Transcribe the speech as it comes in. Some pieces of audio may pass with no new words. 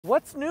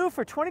What's new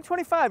for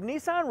 2025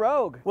 Nissan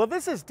Rogue? Well,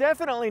 this is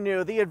definitely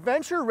new. The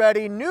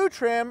adventure-ready, new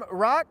trim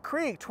Rock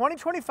Creek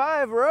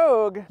 2025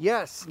 Rogue.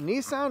 Yes,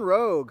 Nissan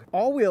Rogue,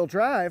 all-wheel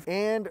drive,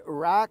 and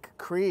Rock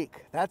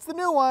Creek. That's the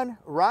new one,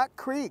 Rock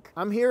Creek.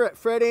 I'm here at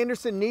Fred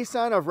Anderson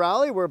Nissan of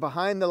Raleigh. We're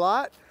behind the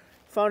lot.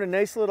 Found a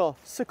nice little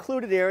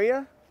secluded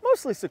area,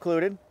 mostly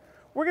secluded.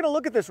 We're gonna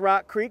look at this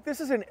Rock Creek.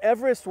 This is an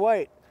Everest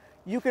White.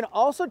 You can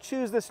also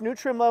choose this new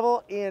trim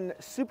level in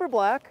Super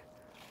Black,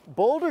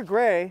 Boulder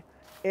Gray,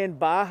 in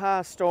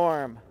Baja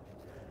Storm.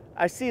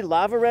 I see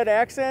lava red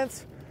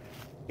accents.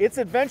 It's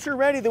adventure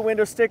ready, the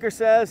window sticker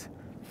says.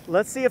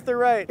 Let's see if they're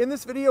right. In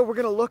this video, we're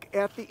gonna look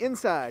at the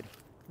inside,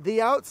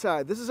 the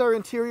outside. This is our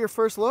interior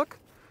first look,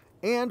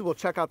 and we'll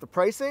check out the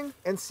pricing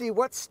and see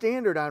what's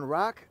standard on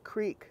Rock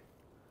Creek.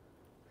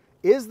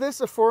 Is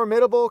this a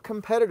formidable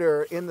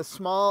competitor in the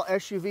small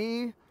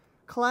SUV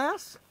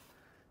class?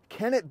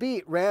 Can it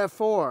beat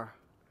RAV4?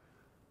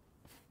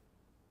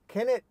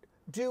 Can it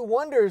do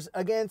wonders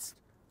against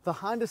the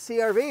Honda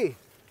CR-V?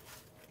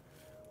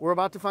 We're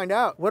about to find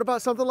out. What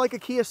about something like a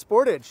Kia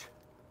Sportage?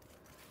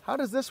 How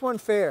does this one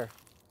fare?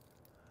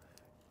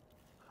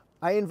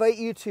 I invite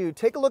you to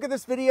take a look at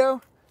this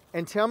video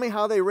and tell me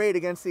how they rate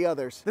against the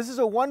others. This is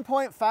a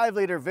 1.5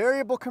 liter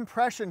variable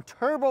compression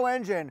turbo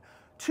engine,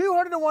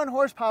 201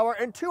 horsepower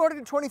and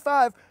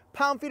 225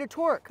 pound-feet of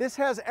torque. This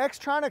has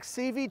Xtronic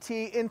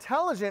CVT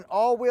intelligent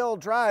all-wheel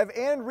drive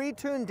and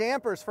retuned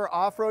dampers for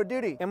off-road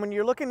duty. And when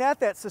you're looking at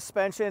that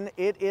suspension,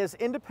 it is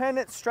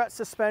independent strut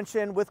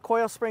suspension with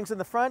coil springs in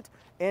the front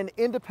and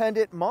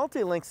independent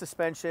multi-link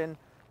suspension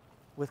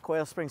with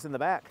coil springs in the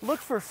back. Look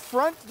for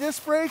front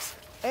disc brakes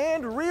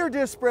and rear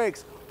disc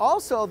brakes.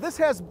 Also, this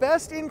has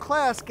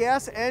best-in-class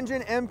gas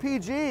engine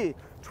MPG.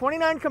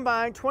 29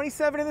 combined,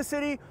 27 in the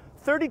city,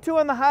 32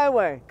 on the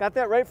highway. Got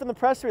that right from the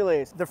press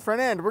release. The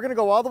front end, we're gonna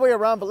go all the way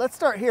around, but let's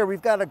start here. We've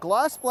got a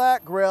gloss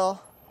black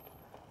grille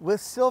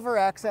with silver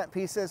accent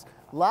pieces,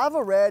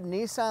 lava red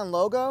Nissan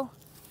logo.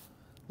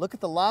 Look at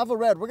the lava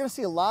red. We're gonna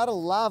see a lot of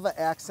lava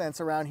accents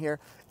around here.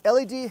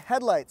 LED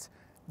headlights,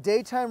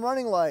 daytime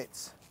running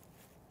lights.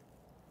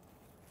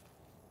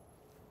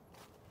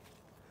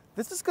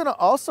 This is gonna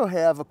also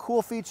have a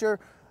cool feature,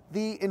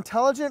 the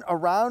intelligent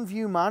around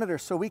view monitor,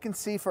 so we can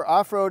see for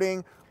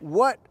off-roading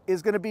what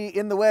is going to be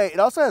in the way. It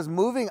also has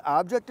moving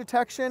object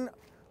detection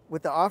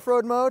with the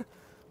off-road mode.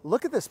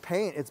 Look at this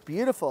paint, it's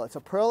beautiful. It's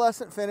a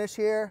pearlescent finish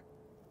here.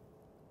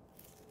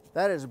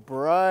 That is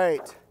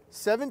bright.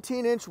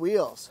 17-inch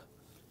wheels.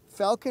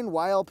 Falcon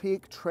Wild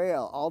Peak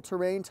Trail,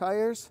 all-terrain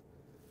tires.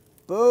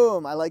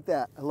 Boom, I like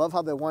that. I love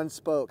how the one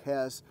spoke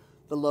has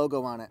the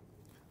logo on it.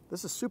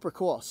 This is super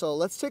cool. So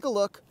let's take a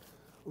look.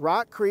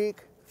 Rock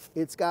Creek.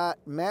 It's got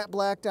matte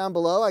black down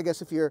below. I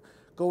guess if you're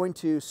going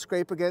to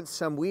scrape against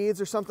some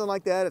weeds or something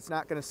like that, it's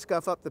not going to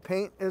scuff up the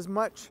paint as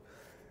much.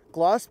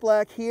 Gloss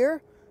black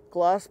here,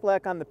 gloss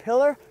black on the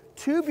pillar,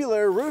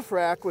 tubular roof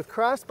rack with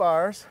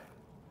crossbars.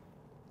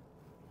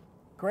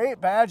 Great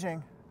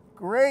badging,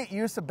 great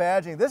use of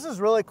badging. This is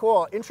really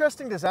cool.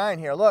 Interesting design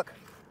here. Look,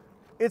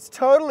 it's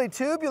totally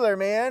tubular,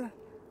 man.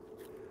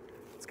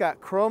 It's got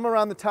chrome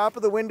around the top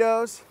of the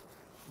windows,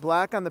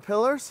 black on the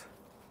pillars.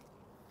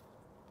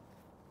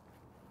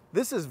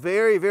 This is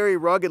very, very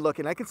rugged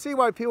looking. I can see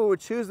why people would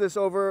choose this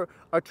over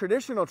a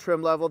traditional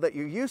trim level that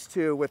you're used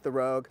to with the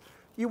Rogue.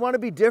 You want to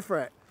be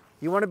different.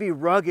 You want to be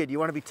rugged. You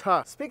want to be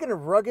tough. Speaking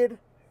of rugged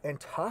and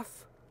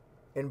tough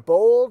and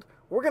bold,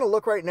 we're going to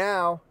look right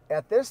now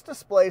at this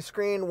display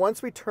screen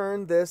once we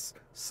turn this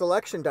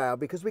selection dial,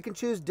 because we can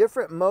choose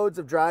different modes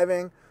of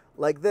driving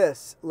like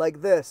this,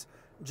 like this.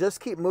 Just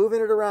keep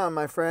moving it around,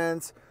 my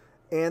friends.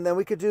 And then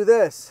we could do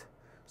this.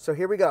 So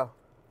here we go.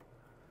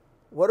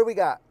 What do we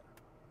got?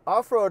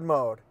 Off-road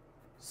mode,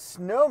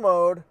 snow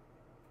mode,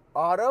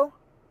 auto,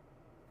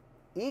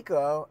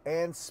 eco,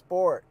 and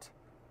sport.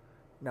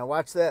 Now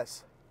watch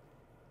this.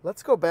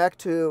 Let's go back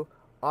to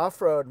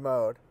off-road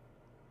mode.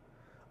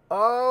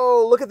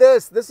 Oh, look at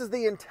this. This is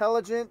the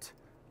intelligent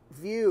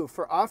view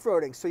for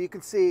off-roading. So you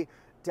can see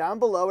down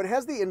below, it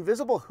has the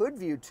invisible hood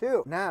view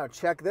too. Now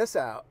check this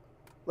out.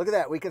 Look at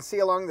that. We can see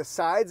along the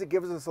sides. It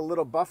gives us a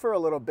little buffer, a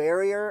little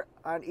barrier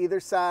on either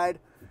side.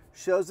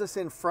 Shows us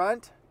in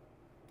front.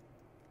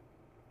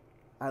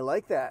 I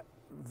like that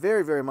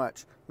very, very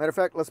much. Matter of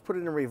fact, let's put it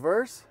in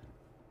reverse.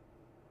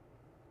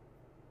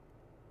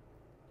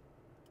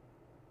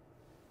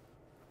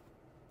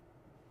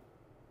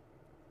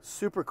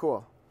 Super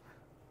cool.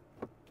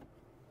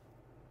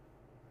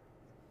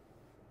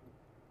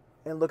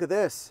 And look at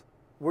this.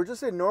 We're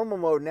just in normal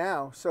mode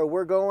now. So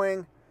we're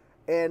going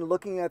and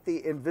looking at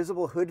the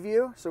invisible hood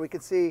view so we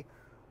can see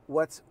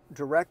what's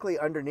directly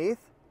underneath.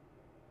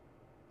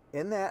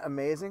 Isn't that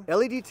amazing?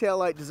 LED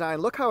taillight design.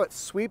 Look how it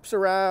sweeps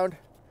around.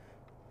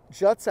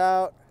 Juts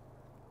out.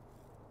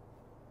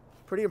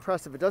 Pretty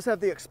impressive. It does have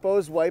the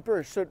exposed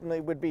wiper. It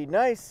certainly would be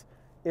nice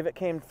if it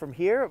came from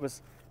here. It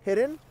was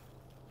hidden,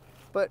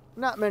 but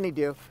not many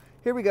do.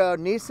 Here we go.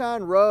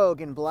 Nissan Rogue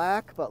in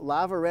black, but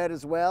lava red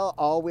as well.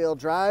 All-wheel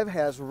drive,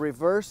 has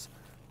reverse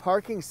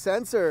parking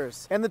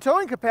sensors. And the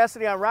towing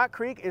capacity on Rock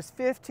Creek is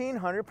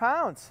 1,500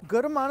 pounds.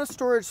 Good amount of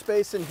storage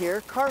space in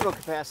here, cargo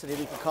capacity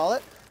we could call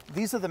it.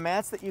 These are the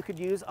mats that you could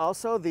use,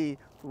 also the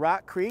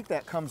Rock Creek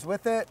that comes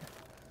with it.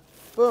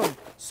 Boom.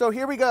 So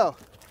here we go.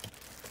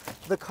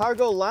 The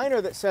cargo liner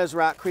that says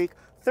Rock Creek,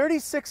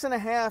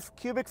 36.5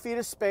 cubic feet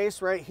of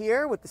space right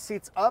here with the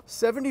seats up,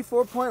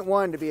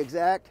 74.1 to be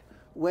exact,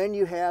 when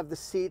you have the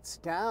seats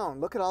down.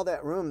 Look at all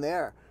that room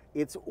there.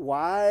 It's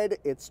wide,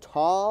 it's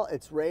tall,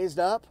 it's raised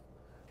up.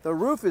 The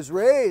roof is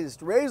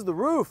raised. Raise the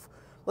roof.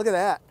 Look at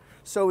that.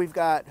 So we've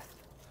got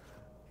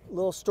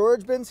little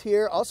storage bins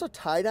here, also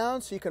tie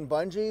down so you can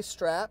bungee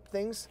strap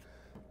things.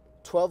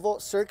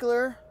 12-volt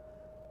circular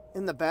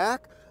in the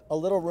back, a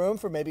little room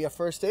for maybe a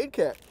first aid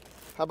kit.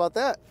 How about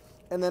that?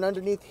 And then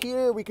underneath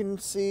here, we can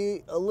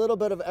see a little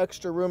bit of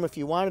extra room if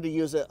you wanted to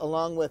use it,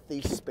 along with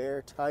the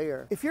spare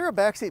tire. If you're a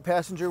backseat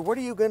passenger, what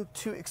are you going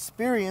to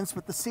experience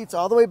with the seats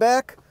all the way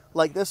back,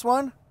 like this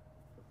one?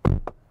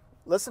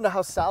 Listen to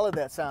how solid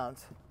that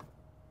sounds.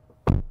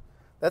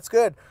 That's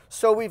good.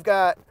 So we've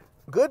got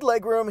good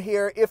leg room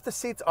here. If the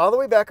seat's all the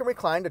way back and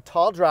reclined, a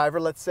tall driver,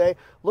 let's say,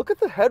 look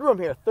at the headroom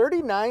here,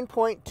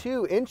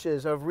 39.2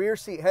 inches of rear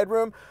seat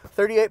headroom,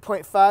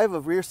 38.5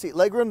 of rear seat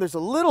legroom. There's a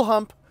little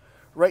hump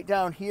right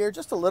down here,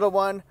 just a little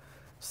one.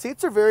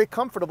 Seats are very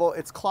comfortable.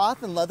 It's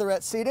cloth and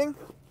leatherette seating.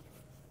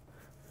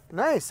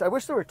 Nice. I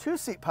wish there were 2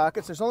 seat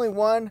pockets. There's only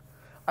one.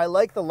 I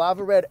like the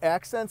lava red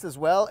accents as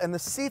well, and the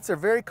seats are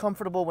very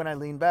comfortable when I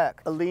lean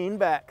back. Lean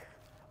back,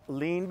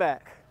 lean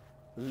back,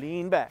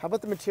 lean back. How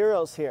about the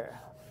materials here?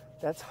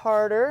 That's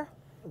harder.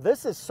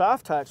 This is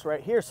soft touch right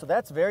here, so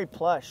that's very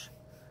plush.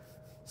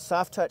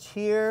 Soft touch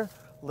here,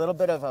 a little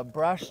bit of a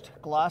brushed,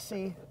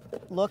 glossy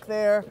look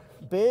there.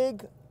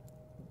 Big,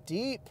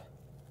 deep,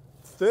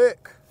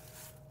 thick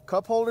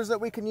cup holders that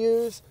we can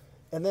use.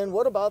 And then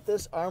what about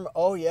this arm?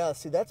 Oh yeah,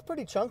 see, that's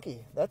pretty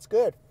chunky. That's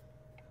good.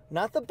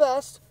 Not the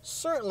best,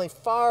 certainly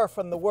far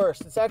from the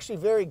worst. It's actually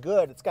very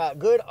good. It's got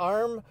good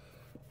arm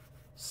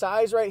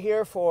size right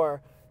here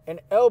for an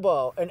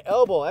elbow.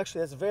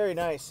 Actually, that's very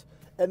nice.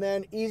 And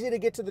then easy to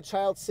get to the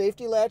child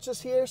safety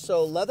latches here.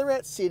 So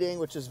leatherette seating,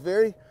 which is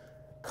very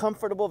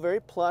comfortable, very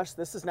plush.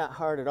 This is not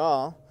hard at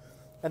all.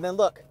 And then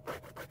look,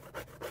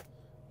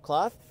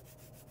 cloth,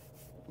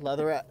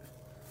 leatherette.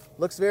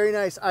 Looks very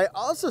nice. I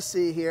also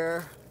see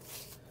here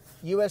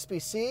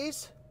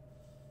USB-Cs,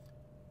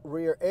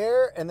 rear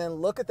air, and then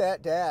look at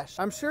that dash.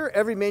 I'm sure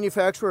every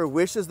manufacturer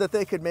wishes that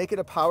they could make it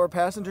a power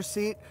passenger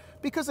seat.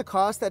 Because of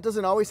cost, that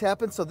doesn't always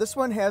happen. So this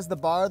one has the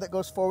bar that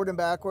goes forward and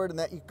backward and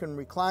that you can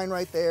recline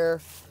right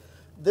there.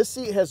 This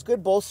seat has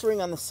good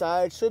bolstering on the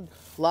side, should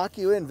lock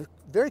you in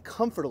very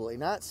comfortably,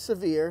 not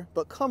severe,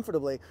 but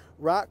comfortably.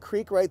 Rock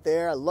Creek right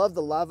there. I love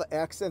the lava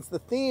accents. The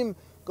theme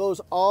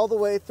goes all the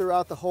way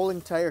throughout the whole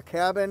entire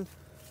cabin.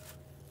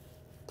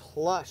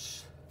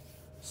 Plush,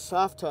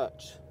 soft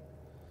touch.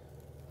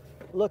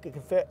 Look, it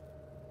can fit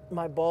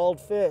my bald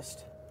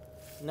fist.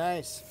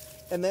 Nice.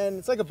 And then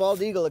it's like a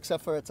bald eagle,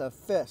 except for it's a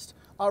fist.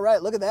 All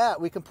right, look at that.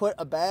 We can put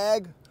a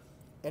bag,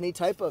 any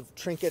type of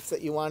trinkets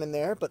that you want in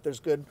there, but there's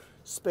good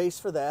space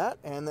for that.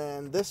 And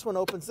then this one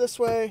opens this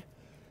way.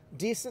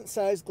 Decent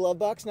sized glove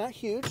box, not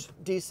huge,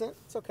 decent,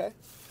 it's okay.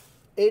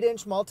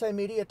 8-inch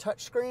multimedia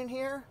touchscreen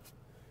here.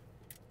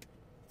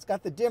 It's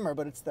got the dimmer,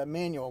 but it's the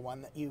manual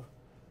one that you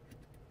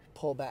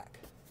pull back.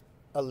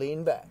 A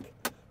lean back,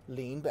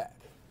 lean back.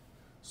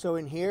 So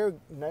in here,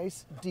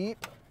 nice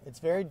deep, it's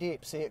very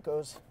deep. See, it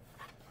goes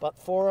about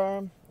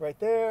forearm right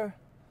there.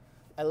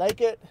 I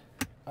like it.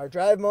 Our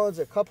drive modes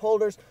are cup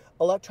holders,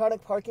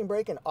 electronic parking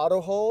brake and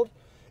auto hold.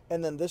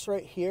 And then this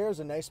right here is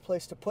a nice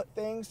place to put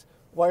things.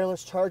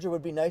 Wireless charger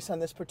would be nice on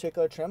this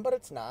particular trim, but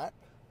it's not.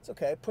 It's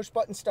okay. Push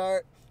button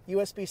start,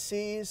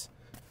 USB-Cs,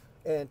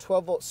 and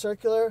 12-volt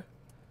circular.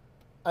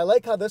 I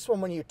like how this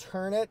one, when you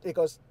turn it, it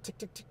goes tick,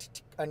 tick, tick, tick,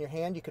 tick on your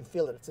hand. You can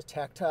feel it. It's a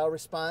tactile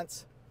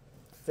response.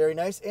 Very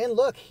nice. And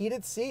look,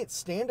 heated seats,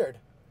 standard.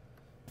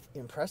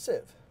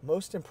 Impressive.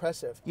 Most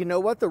impressive. You know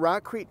what? The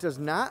Rock Creek does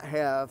not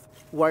have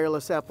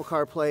wireless Apple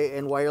CarPlay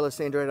and wireless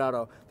Android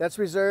Auto. That's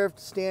reserved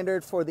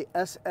standard for the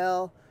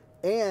SL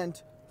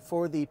and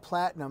for the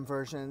Platinum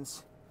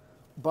versions.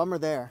 Bummer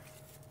there.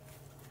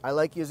 I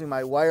like using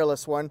my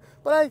wireless one,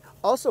 but I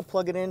also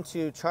plug it in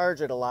to charge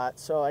it a lot,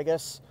 so I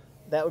guess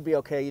that would be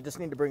okay. You just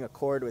need to bring a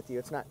cord with you.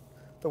 It's not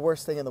the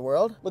worst thing in the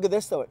world. Look at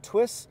this though. It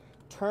twists,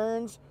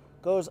 turns,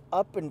 goes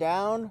up and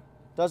down,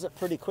 does it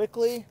pretty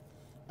quickly.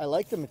 I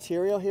like the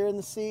material here in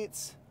the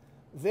seats.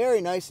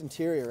 Very nice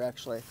interior,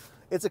 actually.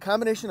 It's a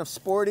combination of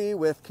sporty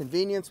with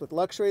convenience, with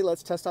luxury.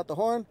 Let's test out the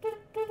horn.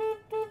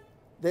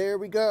 There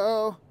we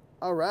go.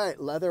 All right,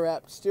 leather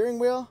wrapped steering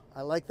wheel.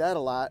 I like that a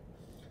lot.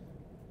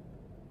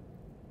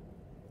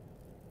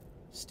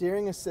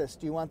 Steering assist.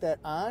 Do you want that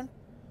on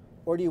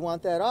or do you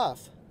want that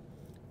off?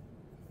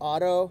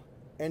 Auto,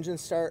 engine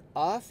start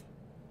off.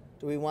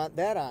 Do we want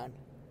that on?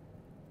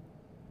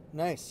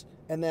 Nice.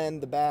 And then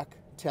the back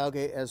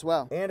tailgate as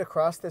well. And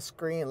across this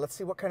screen, let's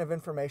see what kind of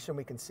information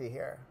we can see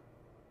here.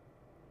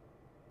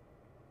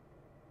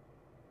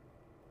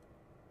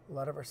 A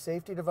lot of our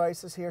safety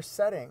devices here.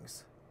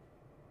 Settings.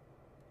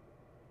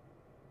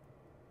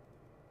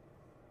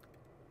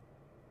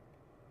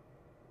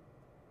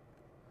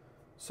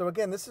 So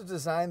again, this is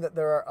designed that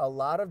there are a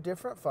lot of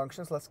different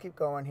functions. Let's keep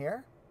going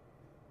here.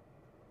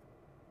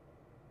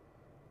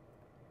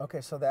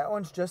 Okay, so that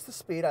one's just the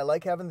speed. I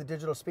like having the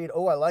digital speed.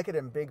 Oh, I like it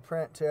in big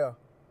print too.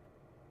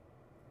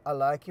 I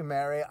like you,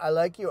 Mary. I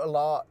like you a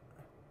lot.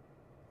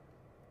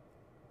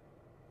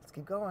 Let's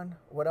keep going.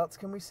 What else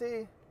can we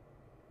see?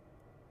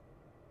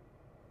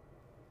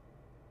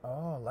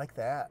 Oh, like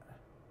that.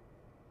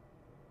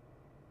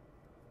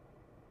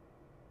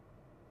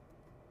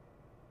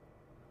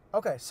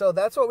 Okay, so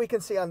that's what we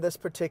can see on this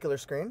particular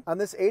screen. On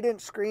this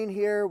 8-inch screen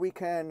here, we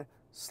can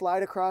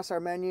slide across our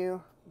menu,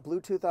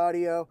 Bluetooth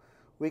audio.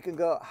 We can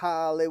go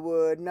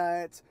Hollywood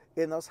nights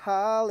in those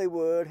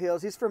Hollywood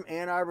hills. He's from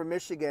Ann Arbor,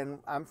 Michigan.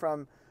 I'm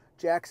from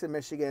Jackson,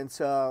 Michigan.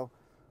 So,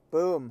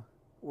 boom,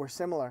 we're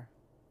similar.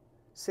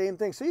 Same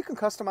thing. So you can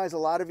customize a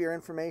lot of your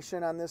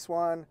information on this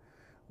one.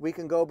 We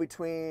can go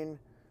between,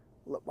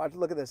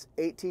 look at this,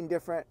 18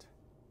 different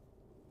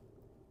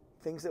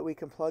things that we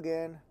can plug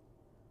in.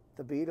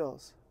 The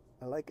Beatles.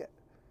 I like it.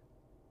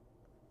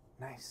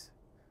 Nice.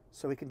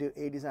 So we can do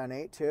 80s on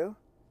 8 too.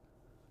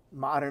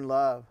 Modern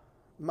love.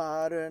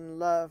 Modern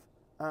love.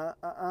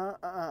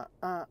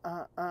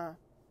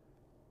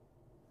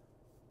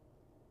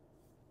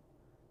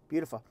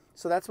 Beautiful.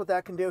 So that's what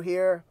that can do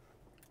here.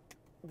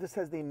 This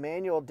has the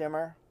manual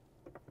dimmer.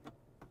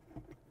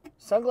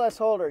 Sunglass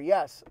holder.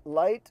 Yes.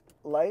 Light.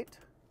 It'd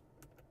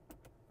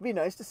be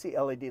nice to see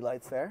LED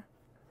lights there.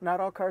 Not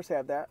all cars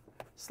have that.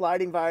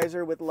 Sliding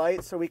visor with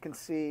lights so we can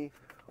see,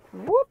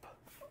 whoop,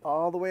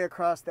 all the way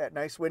across that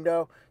nice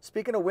window.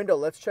 Speaking of window,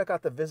 let's check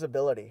out the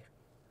visibility.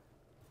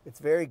 It's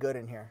very good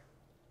in here.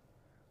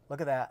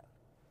 Look at that.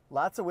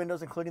 Lots of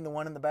windows, including the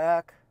one in the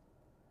back.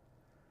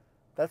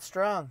 That's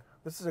strong.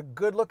 This is a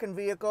good looking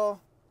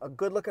vehicle, a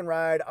good looking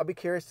ride. I'll be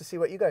curious to see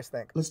what you guys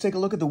think. Let's take a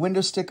look at the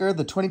window sticker,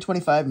 the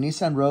 2025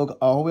 Nissan Rogue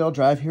all-wheel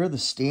drive here, the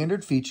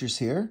standard features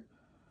here.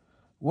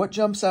 What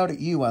jumps out at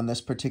you on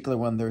this particular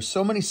one? There's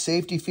so many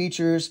safety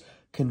features,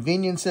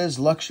 conveniences,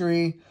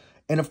 luxury,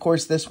 and of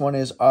course this one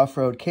is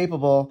off-road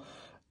capable,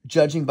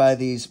 judging by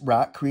these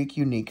Rock Creek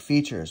unique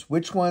features.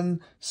 Which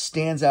one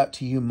stands out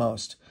to you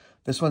most?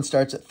 This one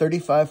starts at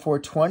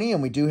 $35,420,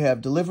 and we do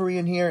have delivery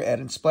in here,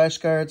 add in splash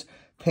guards,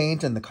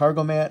 paint, and the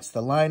cargo mats,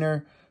 the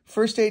liner,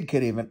 first aid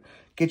kit even.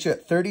 Get you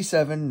at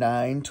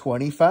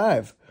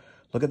 $37,925.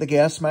 Look at the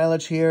gas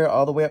mileage here,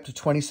 all the way up to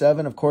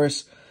 27. Of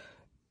course,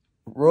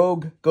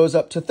 Rogue goes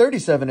up to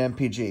 37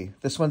 mpg.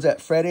 This one's at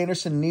Fred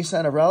Anderson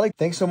Nissan of Raleigh.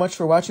 Thanks so much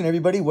for watching,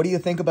 everybody. What do you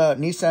think about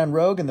Nissan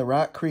Rogue and the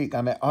Rock Creek?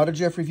 I'm at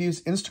AutoJeff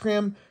Reviews,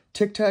 Instagram,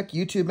 TikTok,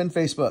 YouTube, and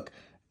Facebook.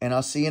 And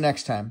I'll see you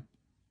next time.